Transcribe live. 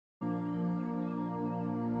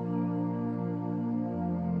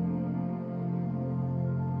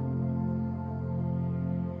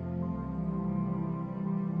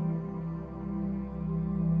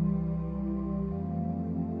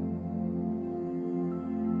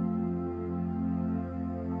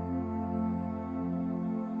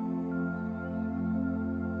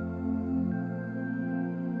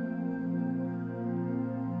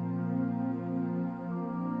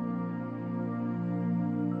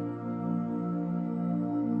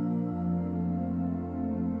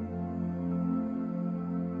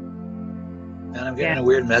And I'm getting a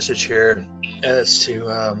weird message here as to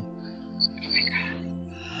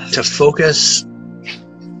focus.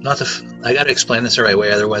 I got to explain this the right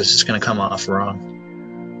way, otherwise it's going to come off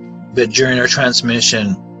wrong. But during our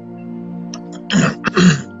transmission,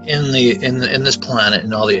 in this planet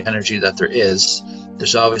and all the energy that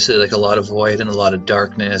there's obviously like a lot of void and a lot of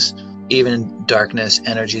darkness, even darkness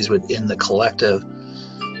energies within the collective.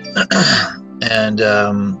 And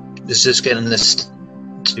it's just getting this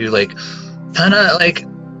to like kind of like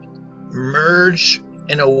merge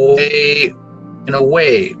in a way,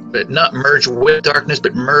 but not merge with darkness,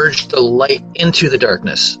 but merge the light into the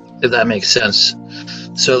darkness, if that makes sense.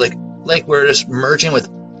 So like we're just merging with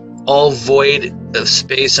all void of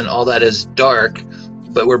space and all that is dark,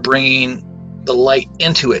 but we're bringing the light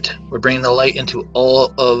into it. We're bringing the light into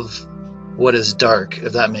all of what is dark,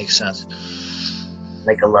 if that makes sense.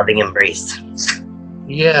 Like a loving embrace.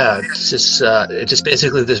 Yeah, it's just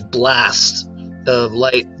basically this blast of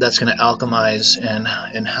light that's going to alchemize and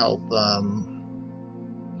help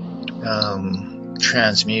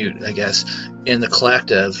transmute, I guess, in the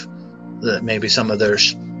collective, that maybe some of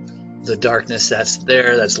the darkness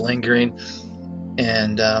that's lingering,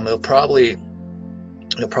 and it'll probably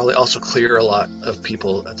also clear a lot of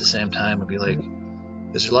people at the same time. It'll be like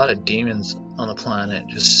there's a lot of demons on the planet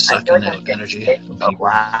just sucking out energy from people. A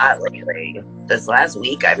lot lately. This last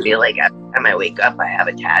week, I feel like every time I wake up, I have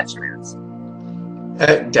attachments.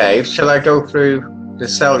 Dave, shall I go through the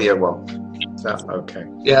cellular one? Is that okay?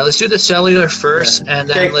 Yeah, let's do the cellular first, and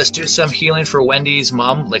then let's do some healing for Wendy's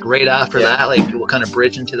mom, like right after that. Like we'll kind of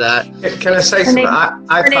bridge into that. Can I say something?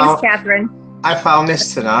 Her name's Catherine. I found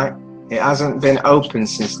this tonight. It hasn't been open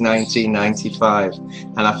since 1995,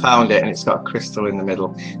 and I found it, and it's got a crystal in the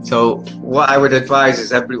middle. So what I would advise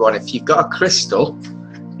is everyone, if you've got a crystal,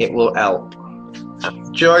 it will help.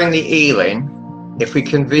 During the healing, if we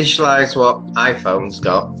can visualize what iPhone's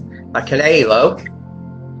got, like an halo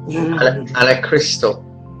and a crystal.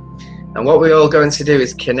 And what we're all going to do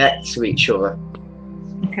is connect to each other.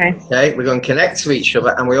 Okay. Okay, we're going to connect to each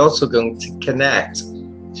other, and we're also going to connect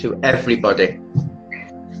to everybody.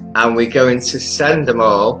 And we're going to send them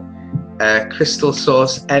all crystal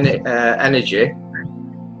source energy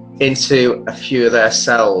into a few of their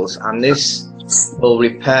cells, and this will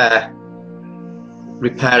repair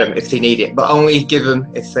them if they need it, but only give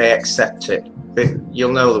them if they accept it.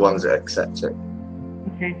 You'll know the ones that accept it.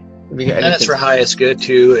 Okay. And it's for highest good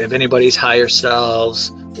too. If anybody's higher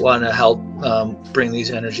selves want to help bring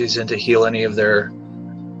these energies in to heal any of their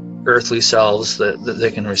earthly selves, that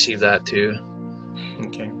they can receive that too.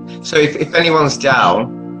 Okay. So if anyone's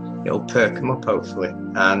down, it'll perk them up hopefully,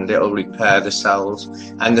 and it'll repair the cells.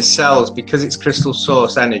 And the cells, because it's crystal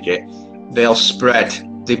source energy, they'll spread.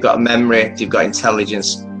 They've got a memory, they've got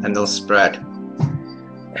intelligence, and they'll spread.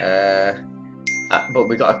 But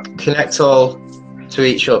we've got to connect all to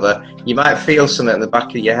each other. You might feel something in the back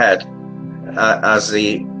of your head as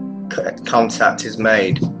the contact is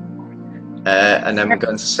made, and then we're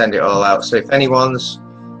going to send it all out. So if anyone's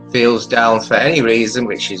feels down for any reason,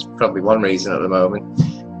 which is probably one reason at the moment,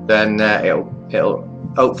 then it'll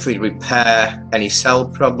hopefully repair any cell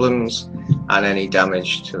problems and any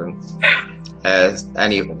damage to them.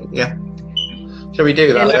 Shall we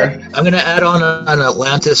do that then? I'm going to add on an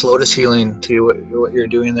Atlantis lotus healing to what you're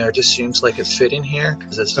doing there. It just seems like it's fitting here,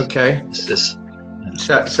 because it's okay. It's this.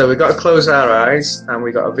 So we've got to close our eyes, and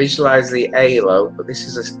we've got to visualize the halo. But this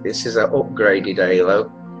is an upgraded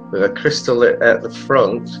halo with a crystal at the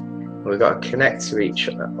front. We've got to connect to each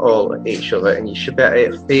other, and you should be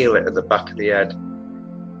able to feel it at the back of the head.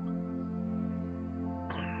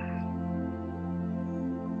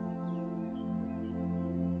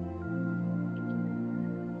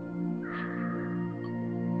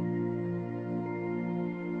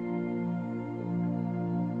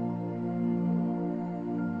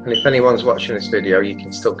 And if anyone's watching this video, you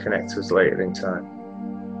can still connect to us later in time.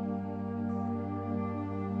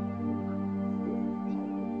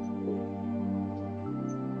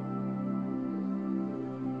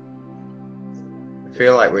 I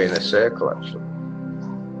feel like we're in a circle, actually.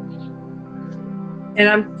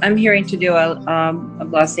 And I'm hearing to do a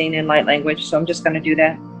blessing in light language, so I'm just going to do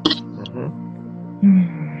that.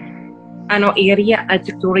 Ano iria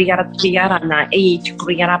atukuriara tiara na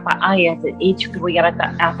itukuriara pa ayat itukuriara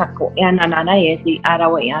ta afako ana na ayati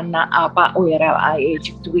arawa ana apa oira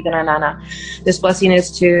itukuriara na. This blessing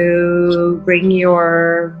is to bring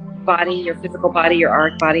your body, your physical body, your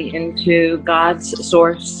auric body into God's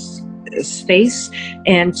source space,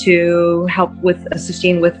 and to help with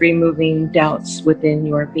assisting with removing doubts within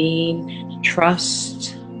your being.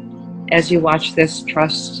 Trust as you watch this.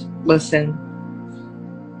 Trust. Listen.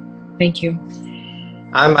 Thank you.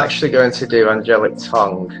 I'm actually going to do angelic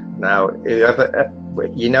tongue now. Whoever,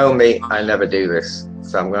 you know me, I never do this,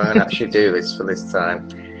 so I'm going to actually do this for this time.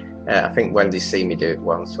 I think Wendy's seen me do it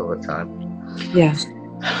once all the time. Yeah.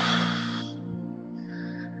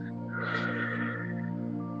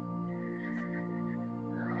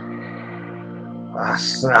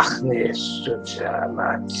 Asnachne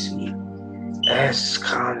sujamati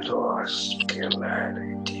escandos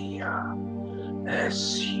gemeridia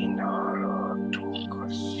esinoro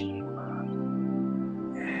tukosima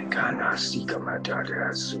ekanasika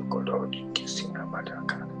madara sukolodi kisina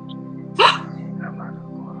madaka.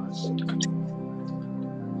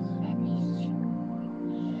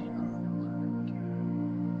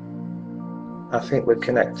 I think we're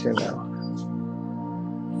connecting now.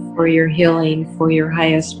 For your healing, for your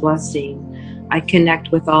highest blessing, I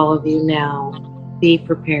connect with all of you now. Be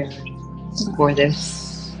prepared for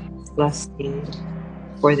this blessing,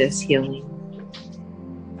 for this healing.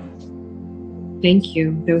 Thank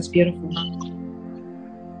you. That was beautiful.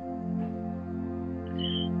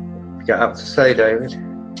 You got up to say, David?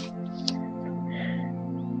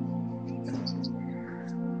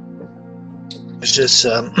 There's just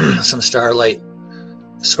some starlight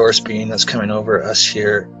source being that's coming over us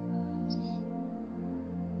here.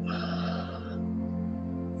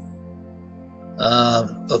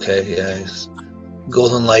 Okay, yeah.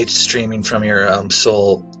 Golden light streaming from your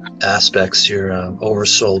soul aspects, your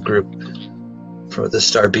oversoul group. For the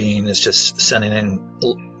star being is just sending in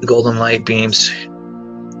golden light beams.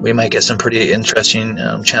 We might get some pretty interesting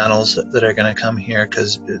channels that are going to come here,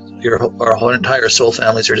 because our whole entire soul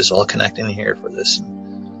families are just all connecting here for this.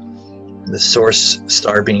 The source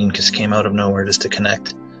star being just came out of nowhere just to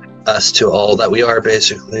connect us to all that we are,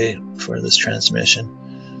 basically, for this transmission.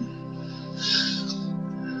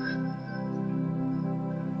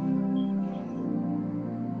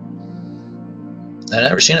 I've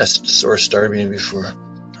never seen a source star being before.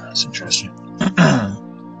 That's interesting.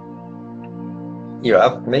 You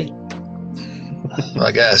have me? Well,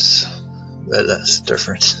 I guess that's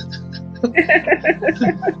different.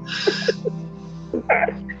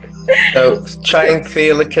 So try and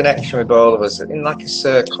feel a connection with all of us in like a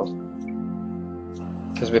circle,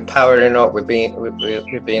 because we're powering up. We're being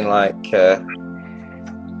like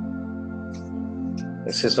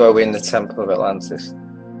this is where we're in the Temple of Atlantis.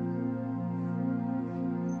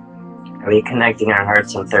 Are we connecting our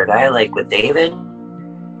hearts and third eye like with David?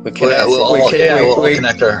 We're connecting, we'll all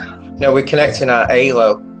connect our... No, we're connecting our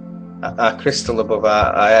halo, our crystal above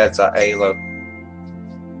our heads, our halo.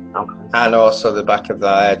 Okay. And also the back of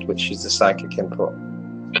the head, which is the psychic input.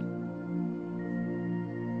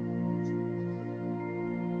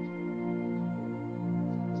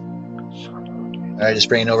 Alright, just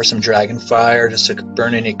bringing over some dragon fire, just to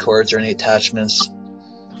burn any cords or any attachments.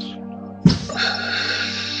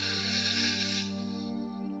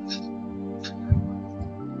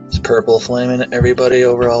 It's purple flaming everybody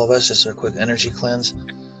over all of us, just a quick energy cleanse.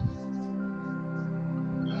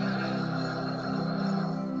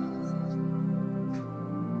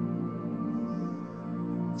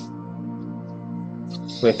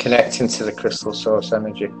 We're connecting to the crystal source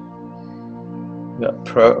energy.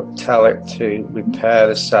 Tell it to repair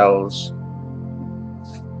the cells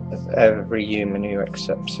of every human who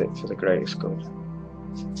accepts it for the greatest good.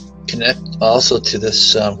 Connect also to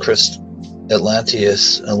this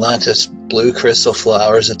Atlantis blue crystal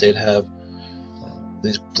flowers that they'd have.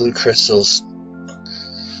 These blue crystals.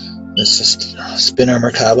 Let's just spin our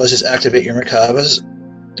Merkabas, just activate your Merkabas.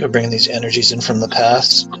 We're bringing these energies in from the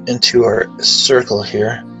past into our circle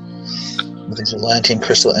here with these Atlantean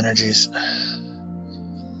crystal energies.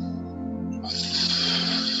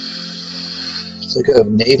 It's like a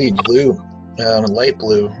navy blue, light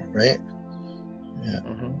blue, right? Yeah.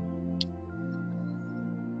 Mm-hmm.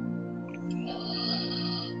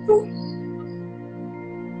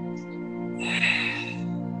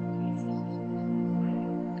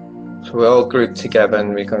 So we're all grouped together,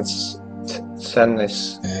 and we're going to send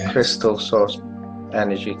this crystal source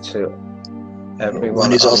energy to everyone.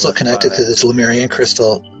 Wendy's also connected to this Lemurian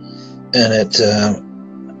crystal, and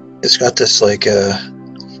it's got this like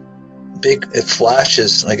big. It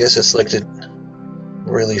flashes. I guess it's like the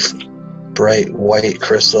really bright white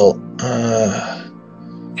crystal.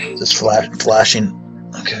 Just flashing.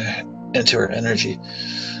 Okay, into her energy.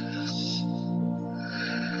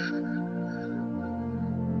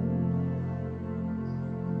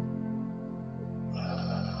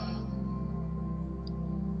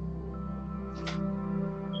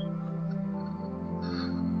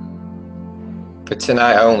 For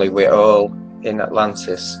tonight only, we're all in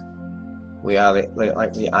Atlantis. We are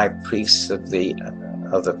like the high priests of the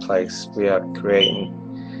place. We are creating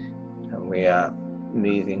we are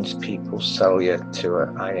moving people's cellular to a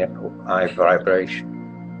high vibration.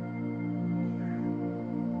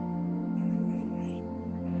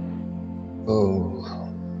 Oh.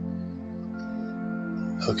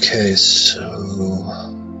 Okay, so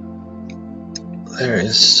there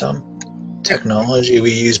is some technology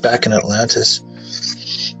we used back in Atlantis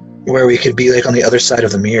where we could be like on the other side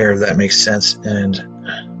of the mirror, if that makes sense, and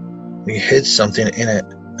we hid something in it.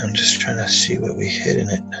 I'm just trying to see what we hid in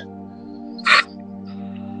it.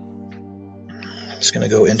 I'm just gonna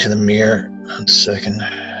go into the mirror. 1 second.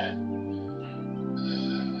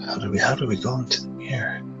 How do we go into the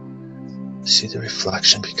mirror? See the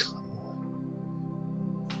reflection become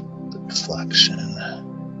the reflection.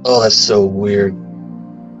 Oh, that's so weird.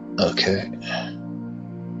 Okay.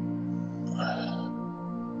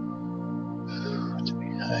 What did we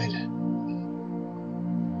hide?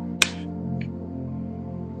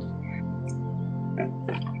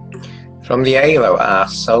 From the halo, our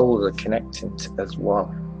souls are connected as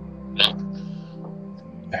one.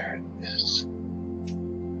 There it is.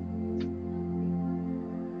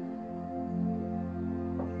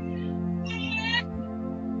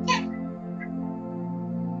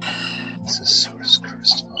 It's a source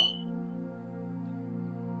crystal.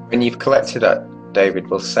 When you've collected that, David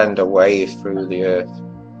will send a wave through the earth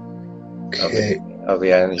Okay. of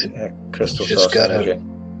the energy, crystal Just source gotta energy.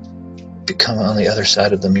 become on the other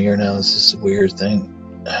side of the mirror now. This is a weird thing.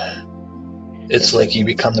 It's like you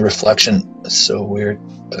become the reflection. It's so weird.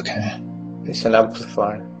 Okay. It's an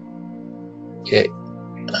amplifier. Okay.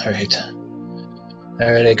 Alright.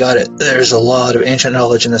 Alright, I got it. There's a lot of ancient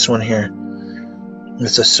knowledge in this one here.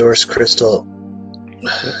 It's a source crystal.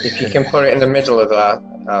 If you can put it in the middle of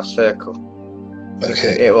our circle,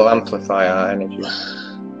 Okay. it will amplify our energy.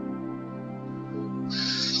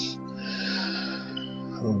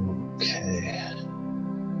 Okay.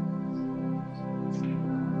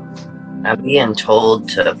 I'm being told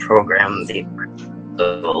to program the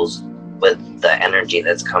crystals with the energy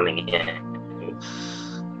that's coming in.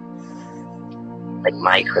 Like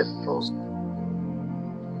my crystals.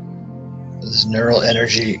 There's neural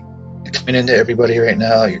energy coming into everybody right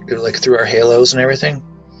now. You're like through our halos and everything.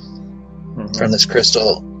 From this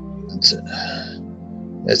crystal.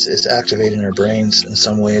 It's activating our brains in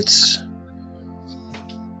some way. It's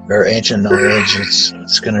our ancient knowledge.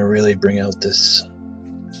 It's going to really bring out this.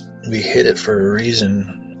 We hid it for a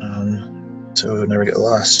reason, so it would never get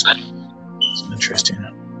lost. It's interesting.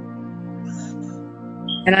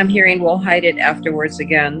 And I'm hearing we'll hide it afterwards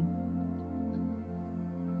again.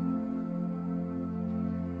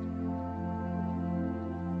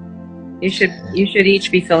 You should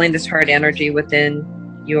each be feeling this heart energy within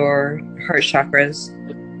your heart chakras,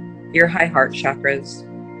 your high heart chakras.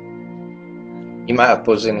 You might have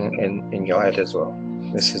buzzing in your head as well.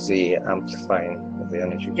 This is the amplifying of the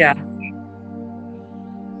energy. Yeah.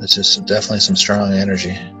 This is definitely some strong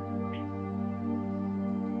energy.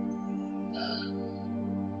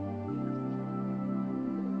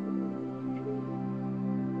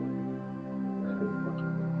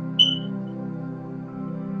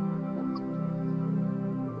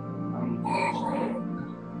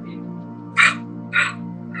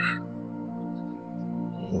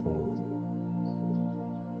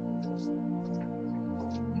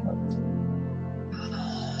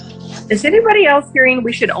 Is anybody else hearing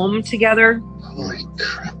we should Om together? Holy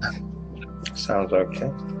crap. Sounds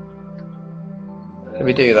okay. Let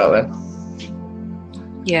me do that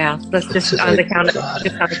then. Yeah, let's just on the count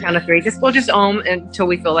of three. We'll just Om until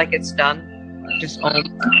we feel like it's done. Just Om.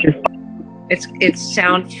 It's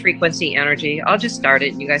sound frequency energy. I'll just start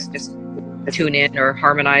it and you guys just tune in or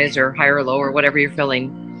harmonize or high or low or whatever you're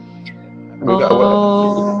feeling. We got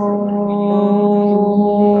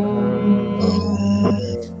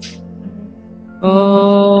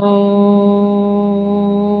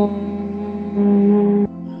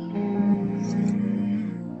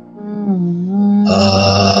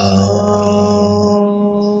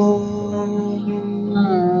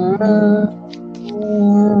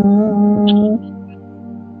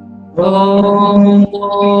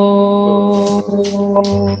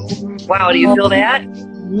Wow, do you feel that?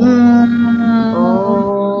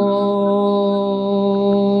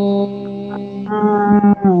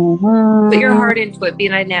 Put your heart into it.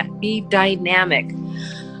 Be dynamic.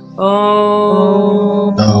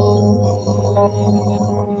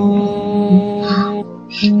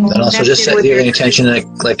 And also just set the intention to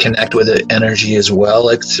like connect with the energy as well,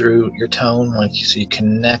 like through your tone, like so you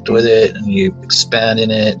connect with it and you expand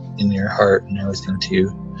in it in your heart and everything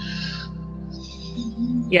too.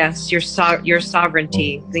 Yes, your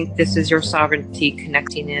sovereignty. I think this is your sovereignty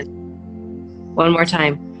connecting in. One more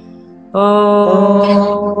time. And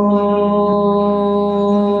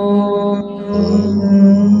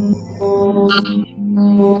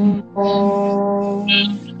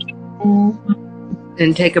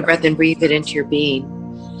take a breath and breathe it into your being.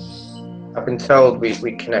 I've been told we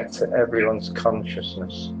connect to everyone's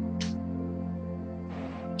consciousness.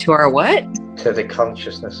 To our what? To the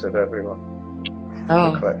consciousness of everyone.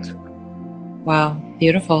 Oh. The collective. Wow,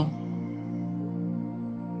 beautiful.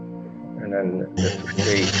 And then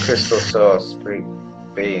the crystal source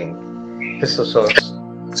being, crystal source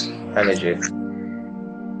energy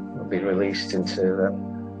will be released into them.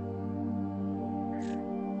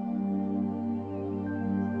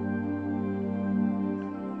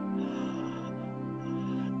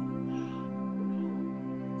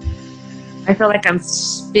 I feel like I'm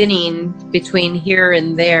spinning between here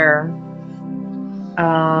and there,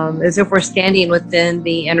 as if we're standing within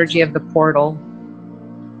the energy of the portal.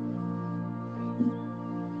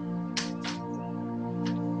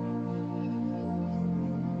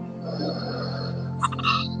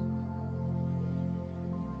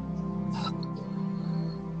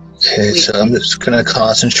 Okay, so I'm just going to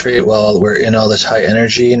concentrate while we're in all this high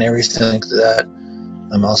energy and everything like that.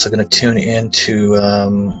 I'm also going to tune in to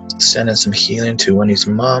send in some healing to Wendy's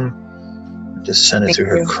mom. Just send it through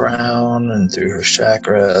her crown and through her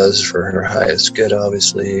chakras for her highest good,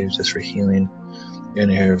 obviously, just for healing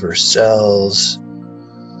any of her cells.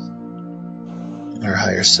 Her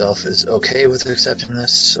higher self is okay with accepting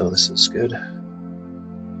this, so this is good.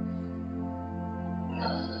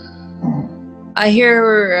 I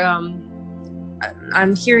hear,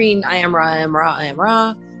 I'm hearing I am Ra, I am Ra, I am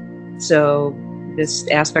Ra. So this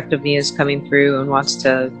aspect of me is coming through and wants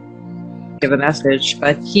to give a message,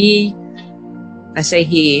 but I say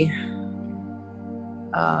he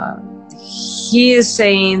is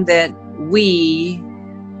saying that we,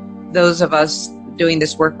 those of us doing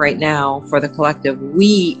this work right now for the collective,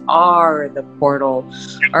 we are the portal.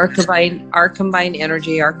 Our combined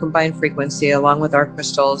energy, our combined frequency, along with our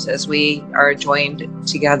crystals, as we are joined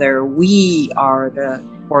together, we are the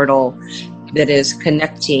portal that is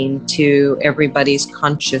connecting to everybody's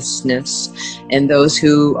consciousness, and those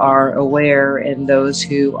who are aware and those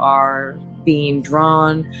who are being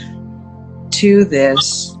drawn to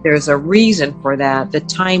this. There's a reason for that. The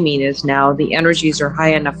timing is now. The energies are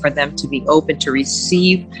high enough for them to be open to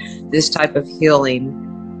receive this type of healing,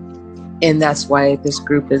 and that's why this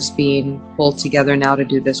group is being pulled together now to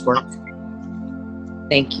do this work.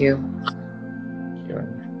 Thank you.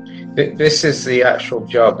 This is the actual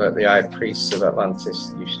job that the high priests of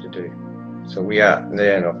Atlantis used to do. So we are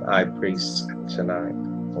near enough high priests tonight,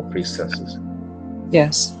 or priestesses.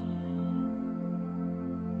 Yes.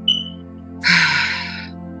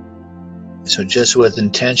 So just with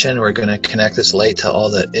intention, we're going to connect this light to all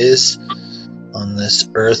that is on this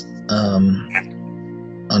earth,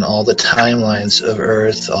 on all the timelines of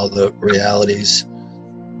earth, all the realities.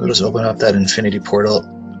 We'll just open up that infinity portal.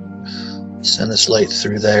 Send this light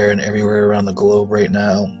through there and everywhere around the globe right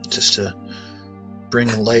now, just to bring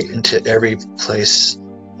light into every place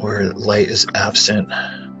where light is absent,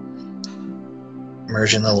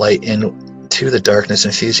 merging the light into the darkness,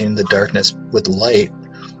 infusing the darkness with light,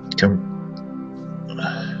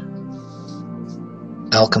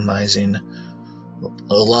 alchemizing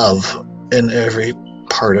love in every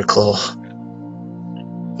particle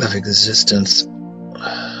of existence.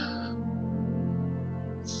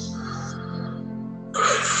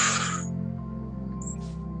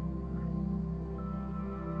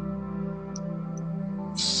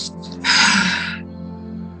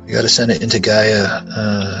 You got to send it into Gaia,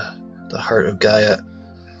 the heart of Gaia.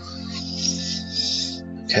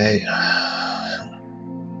 Okay.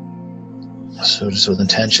 So just with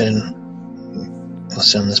intention, we'll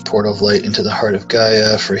send this portal of light into the heart of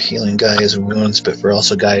Gaia for healing Gaia's wounds, but for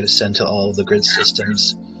also Gaia to send to all of the grid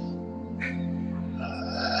systems.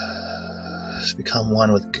 Just become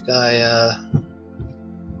one with Gaia.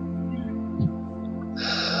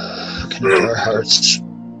 Connect our hearts.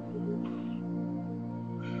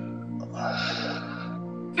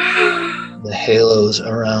 The halos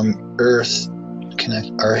around Earth, connect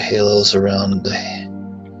our halos around the... I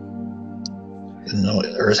didn't know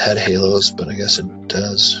Earth had halos, but I guess it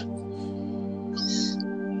does.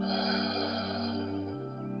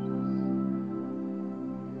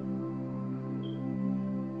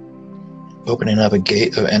 Opening up a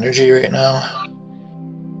gate of energy right now.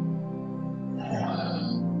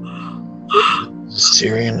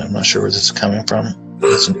 Syrian, I'm not sure where this is coming from.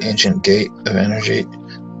 It's an ancient gate of energy.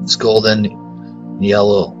 It's golden,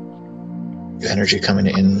 yellow energy coming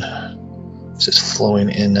in. It's just flowing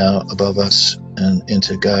in now above us and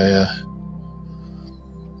into Gaia.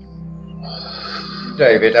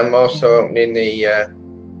 David. I'm also opening the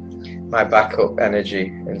my backup energy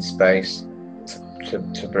in space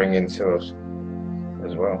to bring into us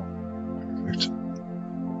as well.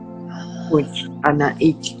 Which ana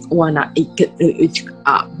ich wana ik a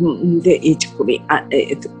the ich kuri a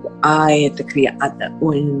it I the kriya at the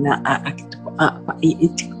when act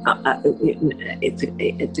it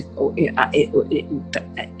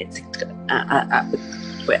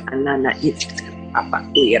anana it apa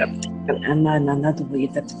era anana the way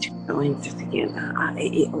that going to again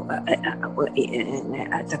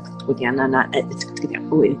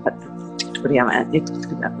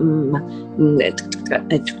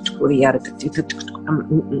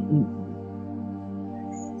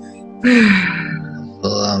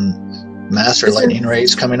master lightning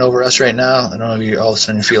rays coming over us right now. I don't know if you all of a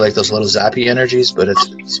sudden feel like those little zappy energies, but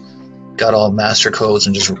it's got all master codes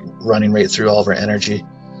and just running right through all of our energy.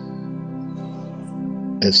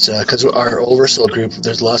 It's because our oversoul group,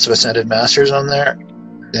 there's lots of ascended masters on there,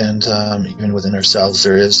 and even within ourselves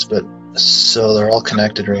there is, but so they're all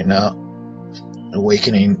connected right now,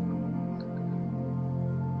 awakening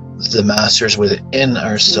the masters within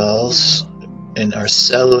ourselves, in our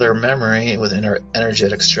cellular memory, within our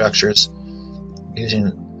energetic structures, using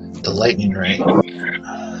the lightning ray.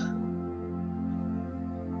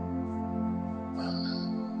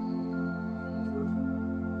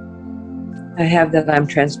 I have that I'm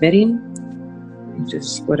transmitting,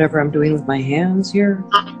 just whatever I'm doing with my hands here.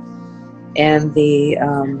 And the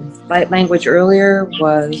light language earlier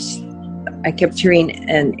was, I kept hearing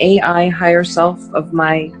an AI higher self of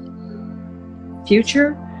my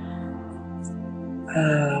future.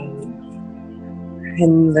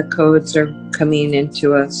 And the codes are coming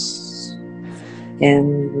into us.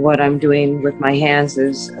 And what I'm doing with my hands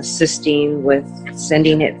is assisting with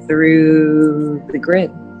sending it through the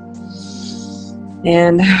grid.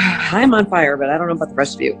 And I'm on fire, but I don't know about the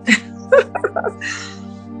rest of you.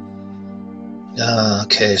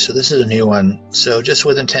 Okay, so this is a new one. So just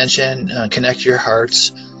with intention, connect your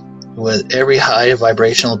hearts with every high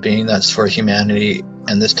vibrational being that's for humanity,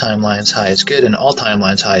 and this timeline's highest good, and all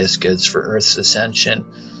timelines' highest goods for Earth's ascension,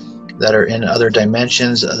 that are in other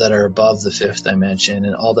dimensions that are above the 5th dimension,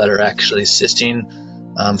 and all that are actually assisting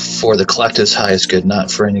for the collective's highest good,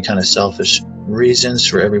 not for any kind of selfish reasons,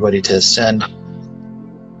 for everybody to ascend.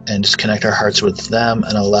 And just connect our hearts with them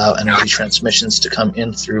and allow energy transmissions to come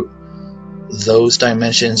in through those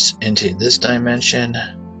dimensions into this dimension,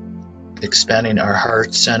 expanding our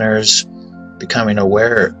heart centers, becoming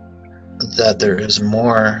aware that there is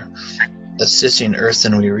more assisting Earth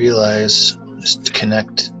than we realize. Just to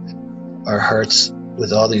connect our hearts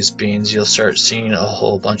with all these beings, you'll start seeing a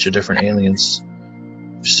whole bunch of different aliens.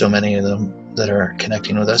 There's so many of them that are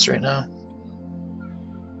connecting with us right now.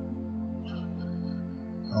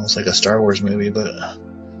 Almost like a Star Wars movie, but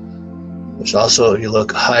which also, if you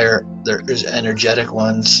look higher, there is energetic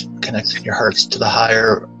ones connecting your hearts to the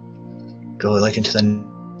higher, go like into the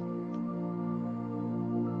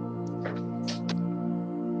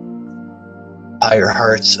higher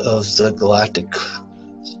hearts of the galactic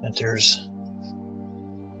centers.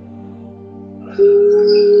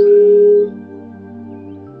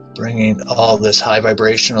 Bringing all this high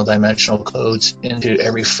vibrational dimensional codes into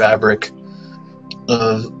every fabric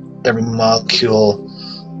of every molecule,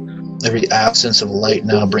 every absence of light,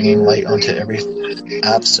 now bringing light onto every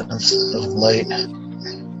absence of light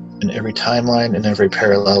in every timeline, in every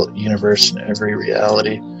parallel universe, in every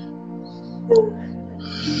reality.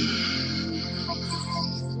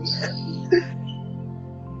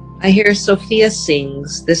 I hear Sophia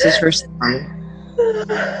sings. This is her song.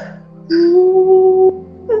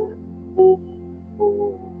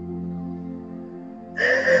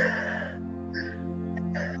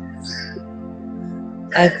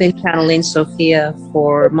 I've been channeling Sophia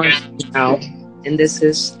for months now, and this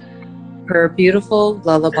is her beautiful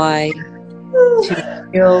lullaby to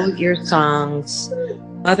feel your songs.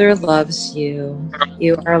 Mother loves you.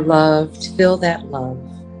 You are loved. Feel that love.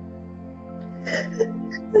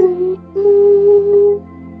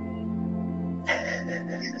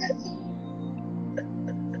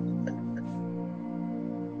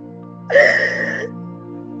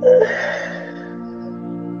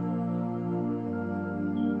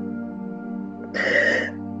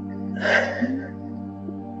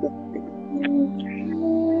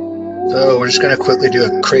 So we're just going to quickly do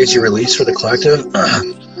a crazy release for the collective.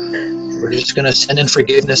 We're just going to send in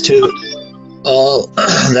forgiveness to all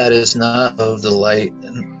that is not of the light,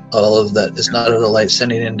 and all of that is not of the light,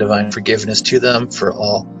 sending in divine forgiveness to them for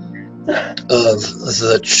all of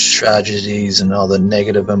the tragedies and all the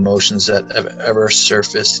negative emotions that have ever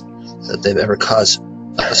surfaced, that they've ever caused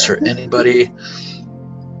us or anybody.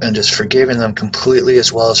 and just forgiving them completely,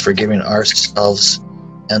 as well as forgiving ourselves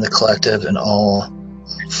and the collective and all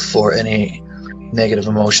for any negative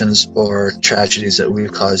emotions or tragedies that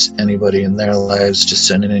we've caused anybody in their lives. Just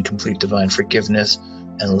sending in complete divine forgiveness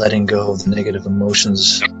and letting go of the negative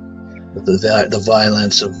emotions, the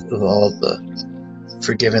violence of all the,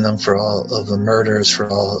 forgiving them for all of the murders, for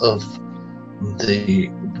all of the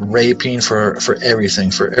raping, for everything,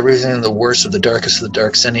 the worst of the darkest of the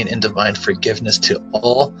dark, sending in divine forgiveness to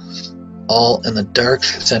all in the dark,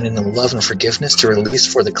 sending in love and forgiveness to release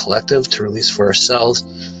for the collective, to release for ourselves,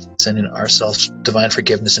 sending ourselves divine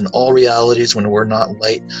forgiveness in all realities when we're not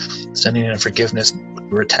light, sending in forgiveness.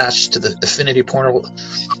 We're attached to the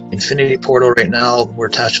infinity portal right now. We're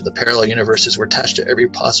attached to the parallel universes. We're attached to every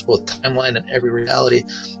possible timeline and every reality.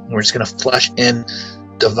 And we're just going to flush in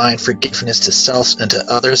divine forgiveness to self and to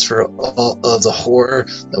others for all of the horror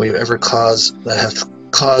that we've ever caused, that have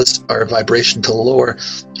caused our vibration to lower.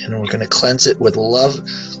 And we're going to cleanse it with love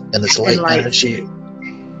and this light energy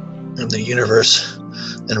of the universe,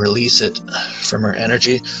 and release it from our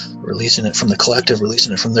energy, releasing it from the collective,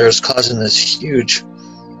 releasing it from theirs, causing this huge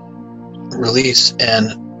release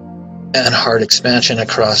and heart expansion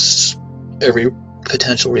across every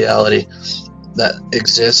potential reality that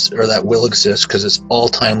exists or that will exist, because it's all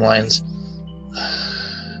timelines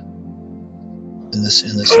in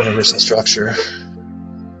this universal structure.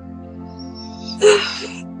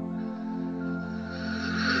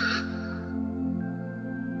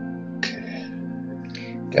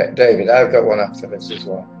 David, I've got one after this as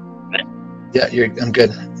well. Yeah, I'm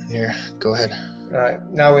good. Here, go ahead. Right,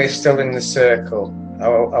 now we're still in the circle. I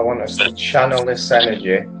want us to channel this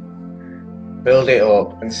energy, build it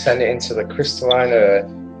up, and send it into the crystalline earth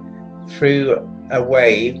through a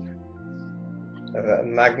wave of a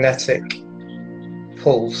magnetic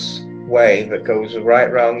pulse wave that goes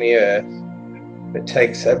right round the earth, that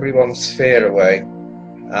takes everyone's fear away,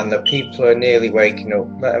 and the people are nearly waking up.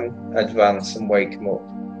 Let them advance and wake them up.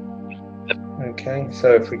 Okay,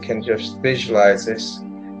 so if we can just visualize this,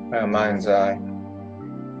 our mind's eye,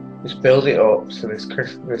 just build it up, so this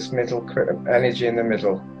middle energy in the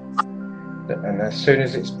middle, and as soon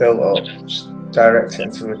as it's built up, just direct it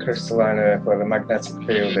into the crystalline earth where the magnetic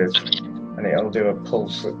field is, and it'll do a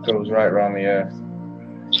pulse that goes right around the earth.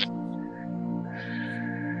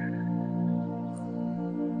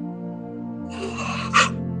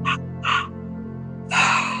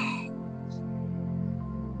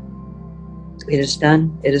 It is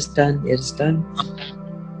done. It is done. It is done.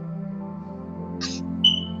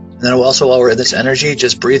 And then also, while we're in this energy,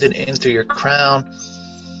 just breathe it in through your crown.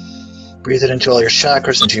 Breathe it into all your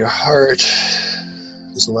chakras, into your heart.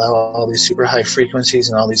 Just allow all these super high frequencies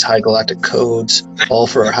and all these high galactic codes, all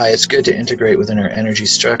for our highest good, to integrate within our energy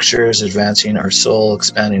structures, advancing our soul,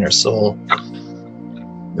 expanding our soul,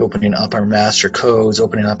 opening up our master codes,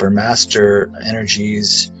 opening up our master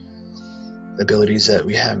energies, abilities that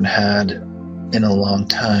we haven't had in a long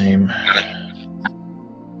time.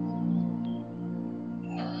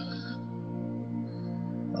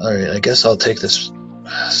 Alright, I guess I'll take this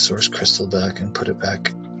source crystal back and put it back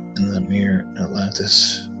in the mirror in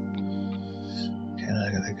Atlantis. And I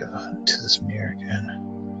gotta go to this mirror again.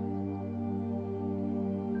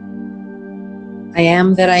 I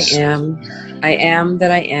am that I am. I am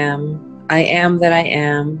that I am. I am that I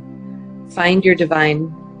am. Find your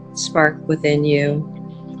divine spark within you.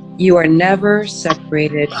 You are never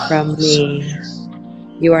separated from me.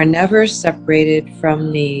 You are never separated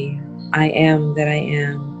from me. I am that I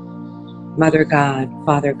am. Mother God,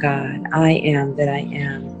 Father God, I am that I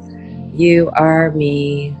am. You are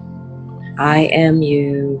me. I am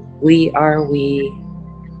you. We are we.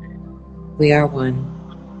 We are one.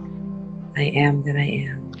 I am that I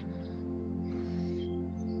am.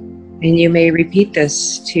 And you may repeat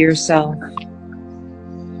this to yourself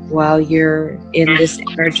while you're in this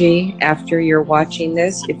energy, after you're watching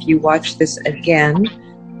this. If you watch this again,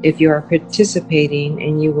 if you are participating,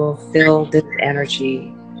 and you will feel this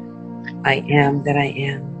energy. I am that I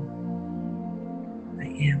am. I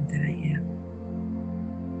am that I am.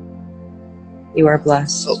 You are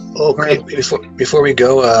blessed. Okay, before we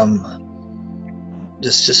go,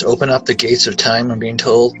 just open up the gates of time, I'm being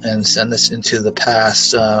told, and send this into the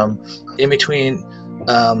past. In between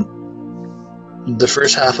the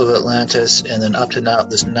first half of Atlantis and then up to now,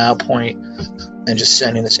 this now point, and just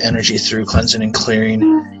sending this energy through, cleansing and clearing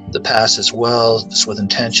the past as well, just with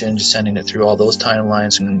intention, just sending it through all those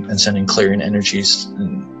timelines, and sending clearing energies,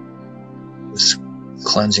 and just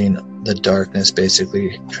cleansing the darkness,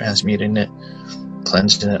 basically transmuting it,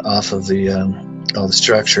 cleansing it off of the all the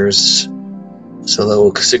structures, So that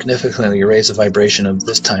will significantly raise the vibration of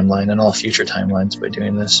this timeline and all future timelines by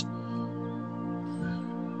doing this.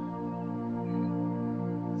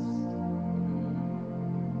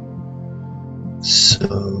 So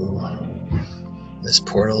this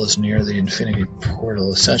portal is near the infinity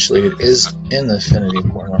portal. Essentially, it is in the infinity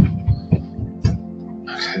portal.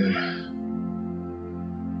 Okay.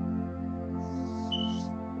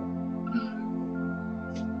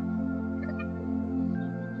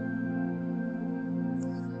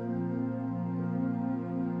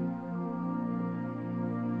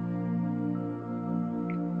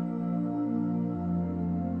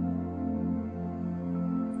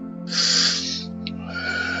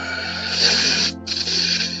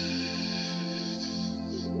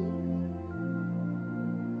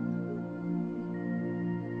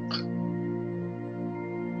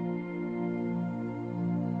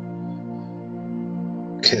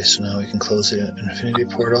 Okay, so now we can close the infinity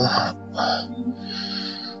portal.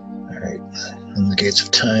 Alright, and the gates of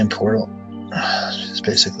time portal is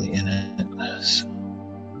basically in it. So.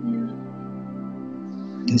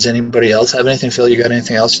 Does anybody else have anything? Phil, you got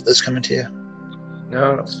anything else that's coming to you?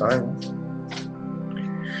 No, that's fine.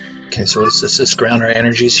 Okay, so let's just ground our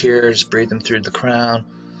energies here. Just breathe them through the crown,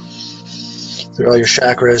 through all your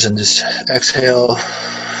chakras, and just exhale,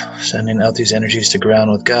 sending out these energies to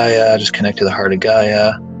ground with Gaia. Just connect to the heart of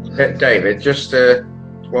Gaia. David, just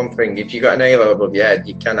one thing. If you got an halo above your head,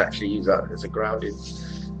 you can actually use that as a grounding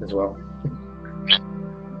as well.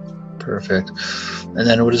 Perfect. And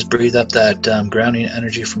then we'll just breathe up that grounding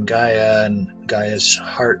energy from Gaia and Gaia's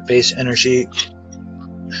heart base energy.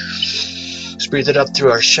 Just breathe it up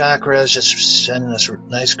through our chakras, just sending us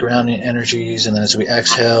nice grounding energies. And then as we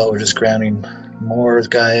exhale, we're just grounding more with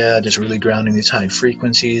Gaia, just really grounding these high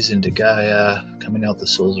frequencies into Gaia, coming out the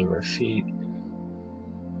soles of our feet.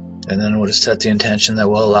 And then we'll just set the intention that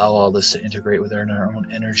we'll allow all this to integrate within our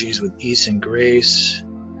own energies with ease and grace.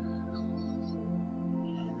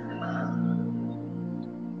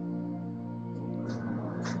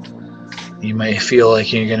 You might feel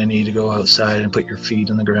like you're going to need to go outside and put your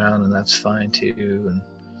feet on the ground, and that's fine too,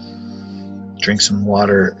 and drink some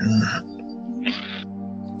water.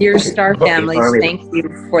 Dear Starr families, thank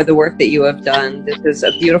you for the work that you have done. This is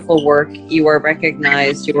a beautiful work. You are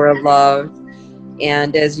recognized, you are loved,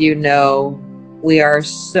 and as you know, we are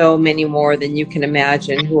so many more than you can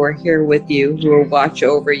imagine who are here with you, who will watch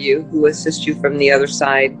over you, who assist you from the other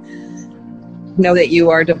side. Know that you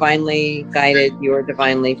are divinely guided, you are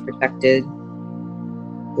divinely protected.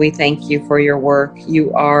 We thank you for your work.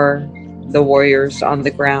 You are the warriors on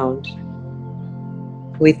the ground.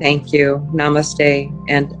 We thank you. Namaste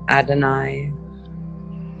and Adonai.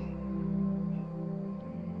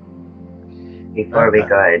 Before we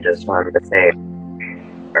go, I just wanted to say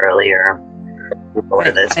earlier before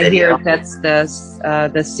this I video. hear that's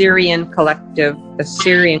the Syrian collective,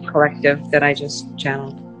 that I just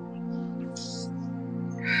channeled.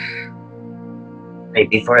 Right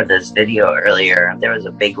before this video earlier, there was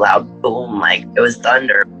a big loud boom, like it was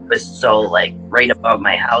thunder. It was so like right above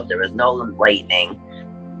my house. There was no lightning.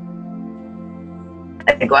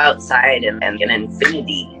 I go outside and get an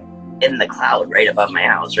infinity in the cloud right above my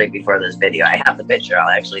house right before this video. I have the picture. I'll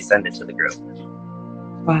actually send it to the group.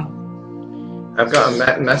 Wow. I've got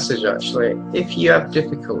a message actually. If you have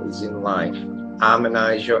difficulties in life,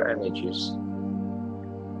 harmonize your energies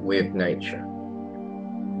with nature.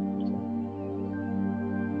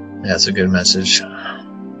 Yeah, that's a good message.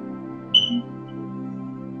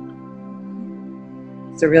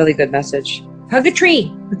 It's a really good message. Hug a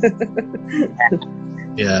tree.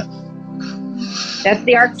 Yeah. That's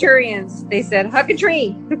the Arcturians. They said, hug a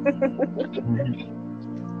tree.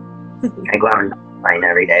 I go out and find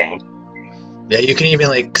every day. Yeah, you can even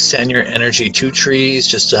like send your energy to trees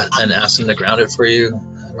just to, and ask them to ground it for you.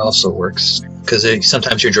 It also works because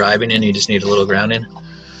sometimes you're driving and you just need a little grounding.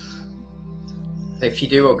 If you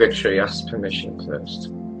do hug a tree, ask permission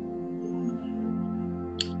first.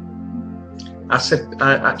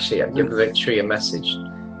 Actually, I give the tree a message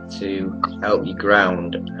to help you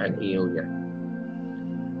ground and heal you.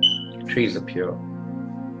 Trees are pure.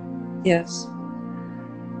 Yes.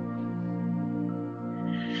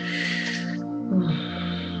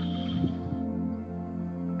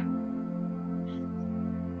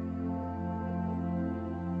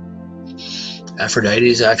 Aphrodite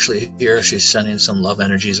is actually here. She's sending some love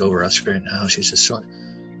energies over us right now. She's just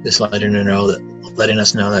letting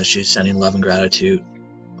us know that she's sending love and gratitude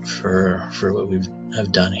for what we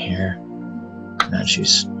have done here. And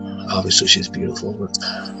she's beautiful.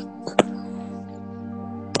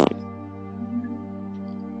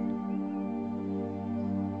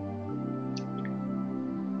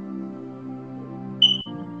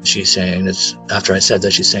 she's saying it's, after I said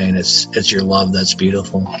that, she's saying it's your love that's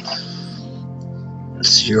beautiful.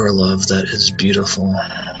 It's your love that is beautiful.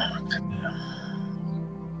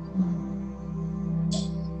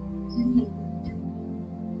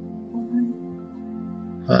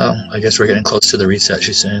 Well, I guess we're getting close to the reset,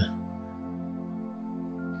 she's saying.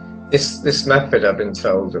 This method I've been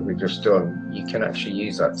told that we've just done, you can actually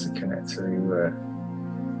use that to connect to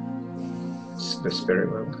the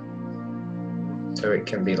spirit world. So it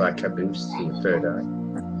can be like a boost to your third eye.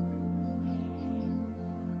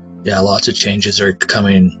 Yeah, lots of changes are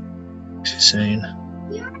coming, she's saying.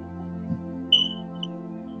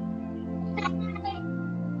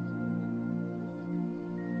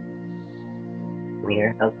 We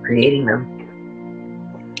are help creating them.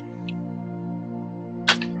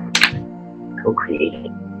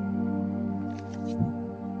 Co-creating.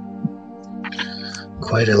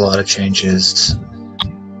 Quite a lot of changes.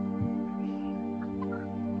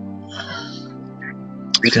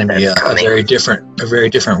 It's going to be a very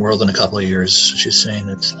different world in a couple of years. She's saying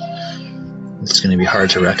it's going to be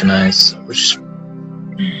hard to recognize, which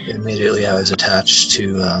immediately I was attached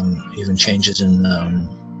to even changes in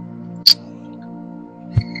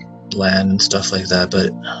land and stuff like that.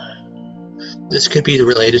 But this could be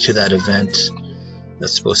related to that event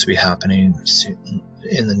that's supposed to be happening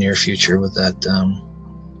in the near future with that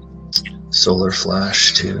solar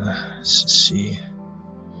flash to see.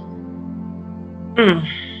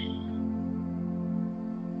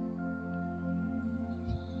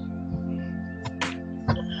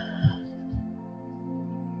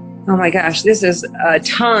 Oh my gosh, this is a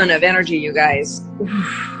ton of energy, you guys.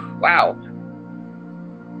 Wow.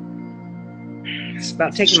 It's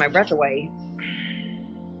about taking my breath away.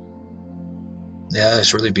 Yeah,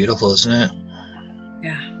 it's really beautiful, isn't it?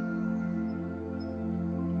 Yeah.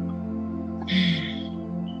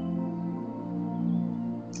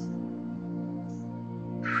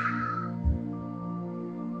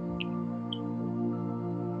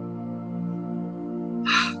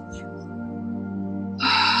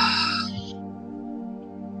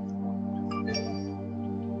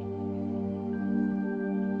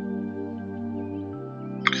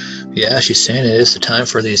 Yeah, she's saying it is the time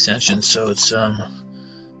for the ascension, so it's gonna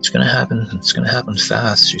happen. It's gonna happen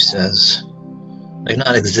fast, she says. Like,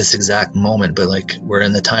 not this exact moment, but like we're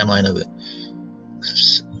in the timeline of it.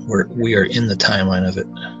 We are in the timeline of it.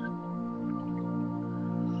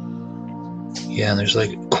 Yeah, and there's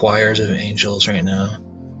like choirs of angels right now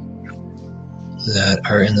that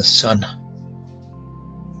are in the sun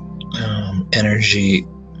energy.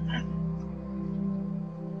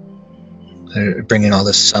 They're bringing all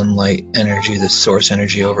this sunlight energy, this source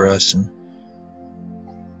energy over us, and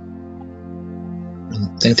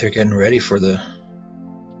I think they're getting ready for the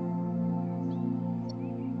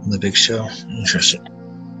big show. Interesting.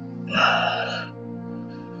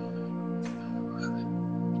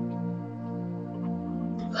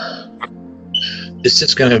 It's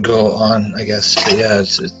just gonna go on, I guess. But yeah,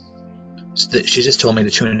 she just told me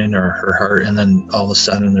to tune in her heart, and then all of a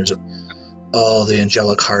sudden there's all the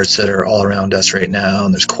angelic hearts that are all around us right now,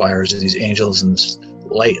 and there's choirs of these angels and this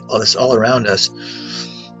light, all this all around us,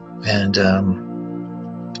 and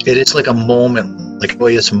it is like a moment, like a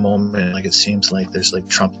joyous moment. Like, it seems like there's like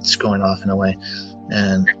trumpets going off in a way,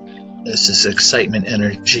 and there's this excitement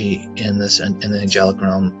energy in the angelic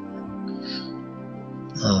realm.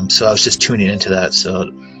 So I was just tuning into that,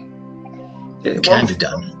 so it can be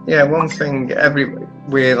done. Yeah, one thing,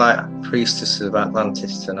 we're like priestesses of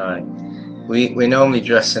Atlantis tonight. We normally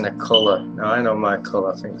dress in a colour. Now, I know my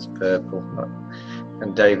colour, I think it's purple,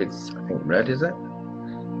 and David's, I think, red, is it?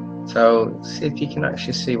 So see if you can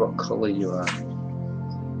actually see what colour you are.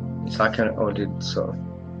 It's like an hooded sort of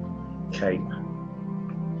cape.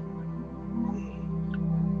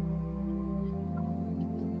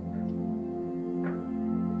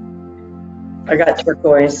 I got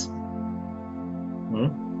turquoise.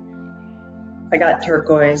 I got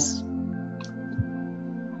turquoise.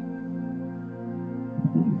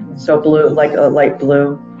 So blue, like a light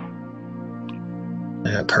blue.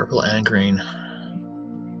 Yeah, purple and green.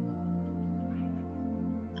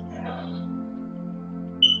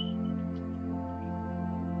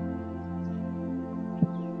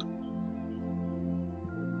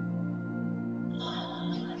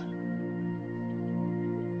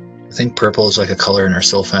 I think purple is like a color in our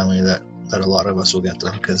soul family that a lot of us will get,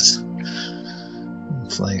 though, because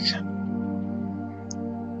it's like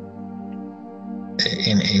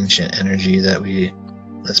an ancient energy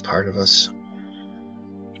that's part of us.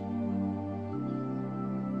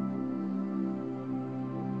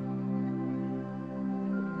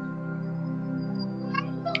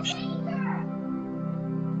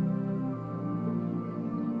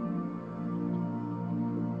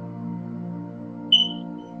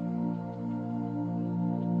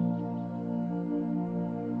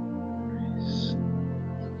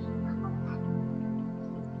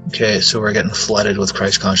 Okay, so we're getting flooded with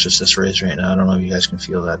Christ consciousness rays right now. I don't know if you guys can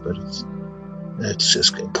feel that, but it's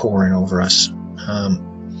just pouring over us.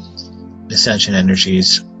 Ascension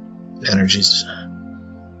energies.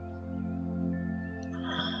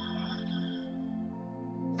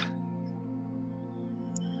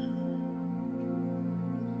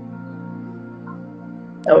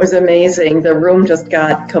 That was amazing. The room just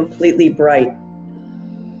got completely bright.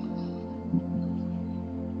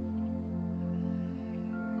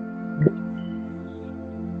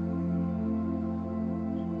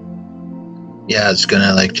 Yeah, it's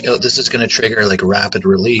gonna this is gonna trigger like rapid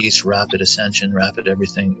release, rapid ascension, rapid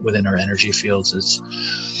everything within our energy fields. It's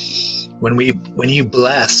when you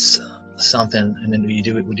bless something, and then we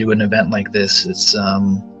do an event like this. It's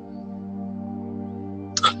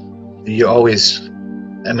you always.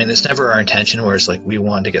 I mean, it's never our intention where it's like we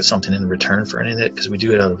want to get something in return for any of it, because we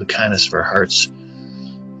do it out of the kindness of our hearts.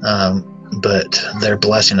 But they're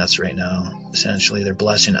blessing us right now. Essentially, they're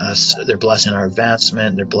blessing us. They're blessing our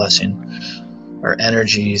advancement. They're blessing our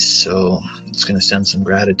energies. So it's going to send some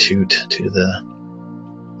gratitude to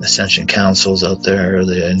the ascension councils out there,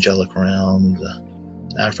 the angelic realm,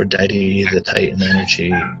 the Aphrodite, the Titan energy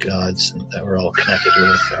gods that we're all connected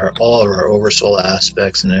with, all of our oversoul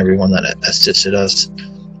aspects, and everyone that assisted us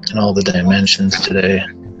in all the dimensions today.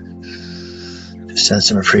 Just send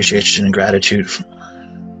some appreciation and gratitude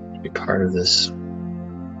to be part of this.